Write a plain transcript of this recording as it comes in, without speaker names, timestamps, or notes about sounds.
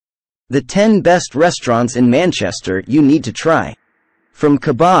The 10 best restaurants in Manchester you need to try. From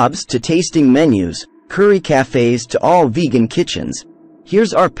kebabs to tasting menus, curry cafes to all vegan kitchens,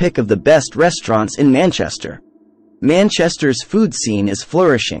 here's our pick of the best restaurants in Manchester. Manchester's food scene is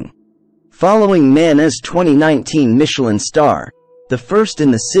flourishing. Following Manna's 2019 Michelin Star, the first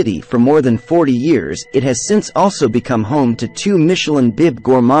in the city for more than 40 years, it has since also become home to 2 Michelin Bib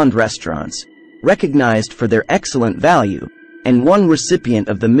Gourmand restaurants, recognized for their excellent value, and 1 recipient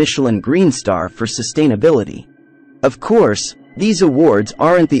of the Michelin Green Star for sustainability. Of course, these awards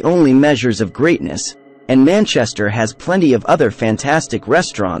aren't the only measures of greatness, and Manchester has plenty of other fantastic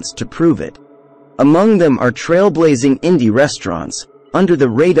restaurants to prove it. Among them are trailblazing indie restaurants,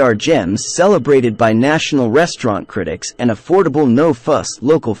 under-the-radar gems celebrated by national restaurant critics, and affordable no-fuss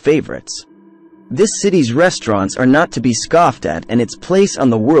local favorites. This city's restaurants are not to be scoffed at, and its place on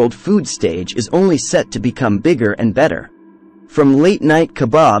the world food stage is only set to become bigger and better. From late-night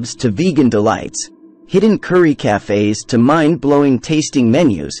kebabs to vegan delights, hidden curry cafes to mind-blowing tasting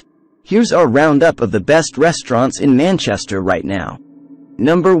menus, here's our roundup of the best restaurants in Manchester right now.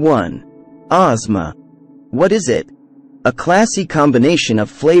 Number 1. Ozma. What is it? A classy combination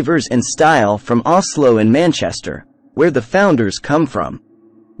of flavors and style from Oslo and Manchester, where the founders come from.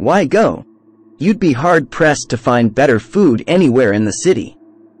 Why go? You'd be hard-pressed to find better food anywhere in the city.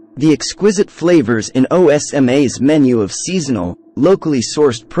 The exquisite flavors in OSMA's menu of seasonal, locally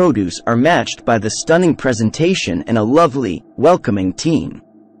sourced produce are matched by the stunning presentation and a lovely, welcoming team.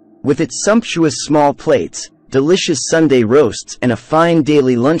 With its sumptuous small plates, delicious Sunday roasts, and a fine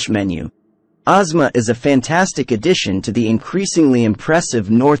daily lunch menu, Ozma is a fantastic addition to the increasingly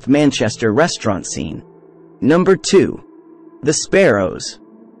impressive North Manchester restaurant scene. Number 2. The Sparrows.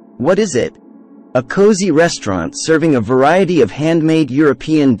 What is it? A cozy restaurant serving a variety of handmade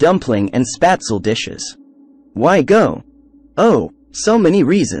European dumpling and spätzle dishes. Why go? Oh, so many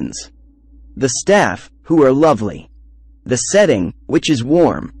reasons. The staff, who are lovely. The setting, which is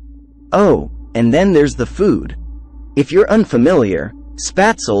warm. Oh, and then there's the food. If you're unfamiliar,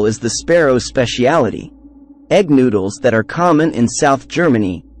 spätzle is the Sparrow's speciality. Egg noodles that are common in South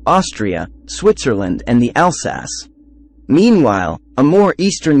Germany, Austria, Switzerland, and the Alsace. Meanwhile, a more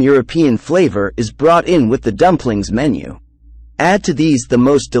Eastern European flavor is brought in with the dumplings menu. Add to these the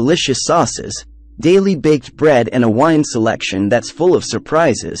most delicious sauces, daily baked bread, and a wine selection that's full of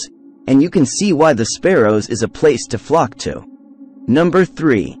surprises, and you can see why the Sparrows is a place to flock to. Number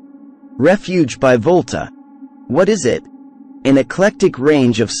 3. Refuge by Volta. What is it? An eclectic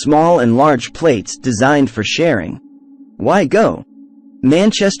range of small and large plates designed for sharing. Why go?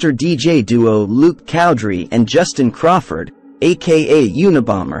 Manchester DJ duo Luke Cowdery and Justin Crawford, aka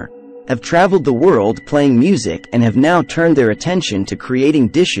Unabomber, have traveled the world playing music and have now turned their attention to creating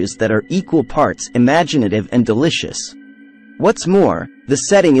dishes that are equal parts imaginative and delicious. What's more, the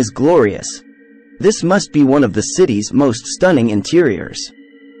setting is glorious. This must be one of the city's most stunning interiors.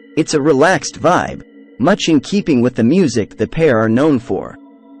 It's a relaxed vibe, much in keeping with the music the pair are known for.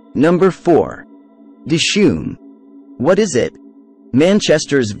 Number 4. Dishoom. What is it?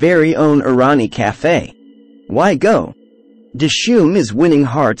 Manchester's very own Irani cafe. Why go? Dishoom is winning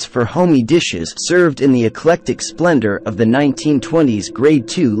hearts for homey dishes served in the eclectic splendor of the 1920s Grade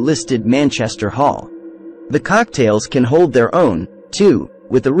II listed Manchester Hall. The cocktails can hold their own, too,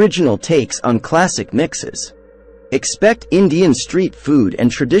 with original takes on classic mixes. Expect Indian street food and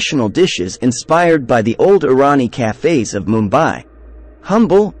traditional dishes inspired by the old Irani cafes of Mumbai.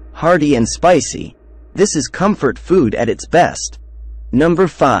 Humble, hearty, and spicy, this is comfort food at its best. Number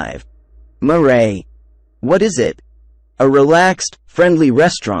 5. Murray. What is it? A relaxed, friendly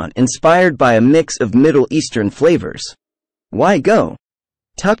restaurant inspired by a mix of Middle Eastern flavors. Why go?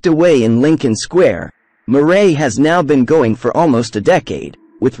 Tucked away in Lincoln Square, Murray has now been going for almost a decade,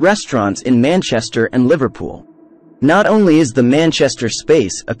 with restaurants in Manchester and Liverpool. Not only is the Manchester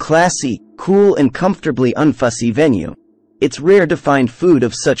space a classy, cool, and comfortably unfussy venue, it's rare to find food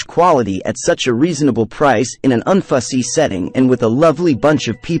of such quality at such a reasonable price in an unfussy setting and with a lovely bunch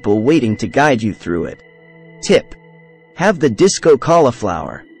of people waiting to guide you through it. Tip: have the disco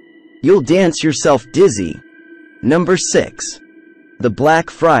cauliflower. You'll dance yourself dizzy. Number 6. The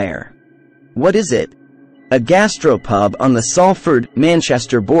Black Friar. What is it? A gastropub on the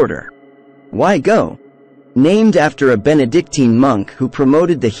Salford-Manchester border. Why go? Named after a Benedictine monk who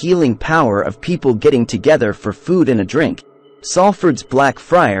promoted the healing power of people getting together for food and a drink, Salford's Black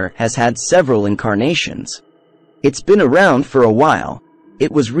Friar has had several incarnations. It's been around for a while.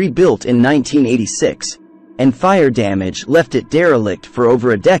 It was rebuilt in 1986, and fire damage left it derelict for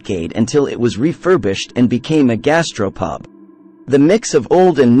over a decade until it was refurbished and became a gastropub. The mix of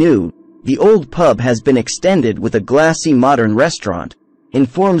old and new, the old pub has been extended with a glassy modern restaurant,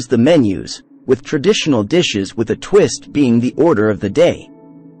 informs the menus, with traditional dishes with a twist being the order of the day.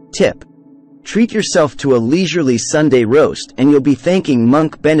 Tip: treat yourself to a leisurely Sunday roast and you'll be thanking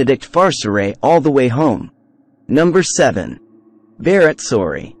Monk Benedict Farcere all the way home. Number 7.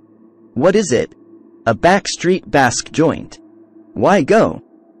 Baratsouri. What is it? A backstreet Basque joint. Why go?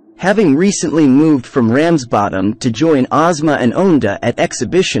 Having recently moved from Ramsbottom to join Ozma and Onda at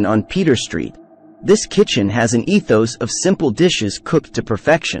Exhibition on Peter Street, this kitchen has an ethos of simple dishes cooked to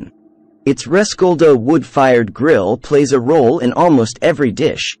perfection. Its Rescoldo wood-fired grill plays a role in almost every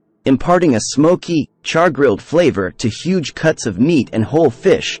dish, imparting a smoky, char-grilled flavor to huge cuts of meat and whole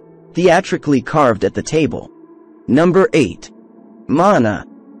fish, theatrically carved at the table. Number 8. Mana.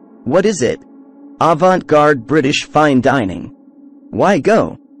 What is it? Avant-garde British fine dining. Why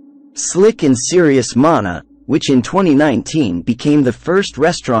go? Slick and serious Mana, which in 2019 became the first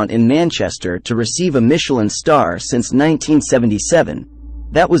restaurant in Manchester to receive a Michelin star since 1977,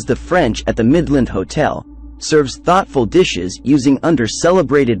 that was the French at the Midland Hotel, serves thoughtful dishes using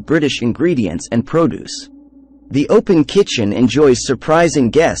under-celebrated British ingredients and produce. The open kitchen enjoys surprising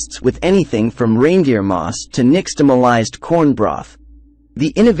guests with anything from reindeer moss to nixtamalized corn broth. The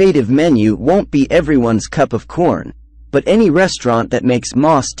innovative menu won't be everyone's cup of corn, but any restaurant that makes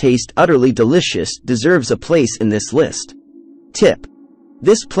moss taste utterly delicious deserves a place in this list. Tip: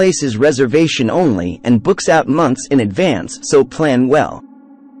 this place is reservation only and books out months in advance, so plan well.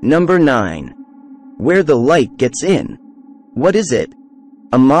 Number 9. Where the light gets in. What is it?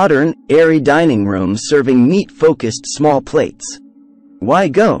 A modern, airy dining room serving meat-focused small plates. Why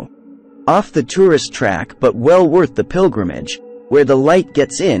go? Off the tourist track but well worth the pilgrimage, Where the Light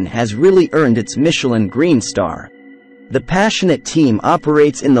Gets In has really earned its Michelin Green Star. The passionate team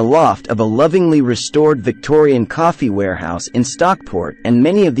operates in the loft of a lovingly restored Victorian coffee warehouse in Stockport, and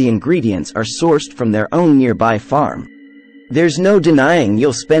many of the ingredients are sourced from their own nearby farm. There's no denying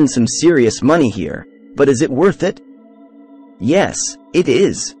you'll spend some serious money here, but is it worth it? Yes, it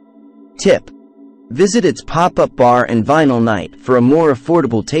is. Tip: visit its pop-up bar and vinyl night for a more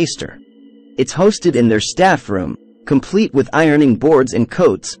affordable taster. It's hosted in their staff room, complete with ironing boards and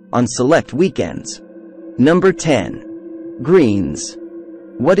coats, on select weekends. Number 10. Greens.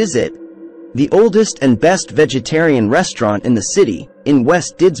 What is it? The oldest and best vegetarian restaurant in the city, in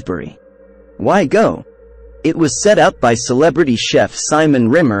West Didsbury. Why go? It was set up by celebrity chef Simon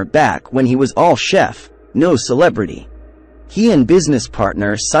Rimmer back when he was all chef, no celebrity. He and business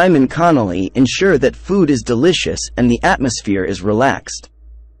partner Simon Connolly ensure that food is delicious and the atmosphere is relaxed.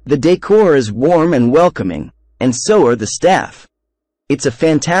 The decor is warm and welcoming, and so are the staff. It's a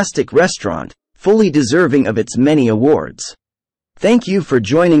fantastic restaurant, fully deserving of its many awards. Thank you for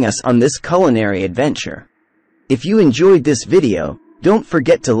joining us on this culinary adventure. If you enjoyed this video, don't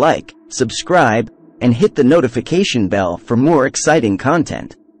forget to like, subscribe, and hit the notification bell for more exciting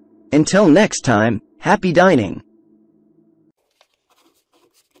content. Until next time, happy dining!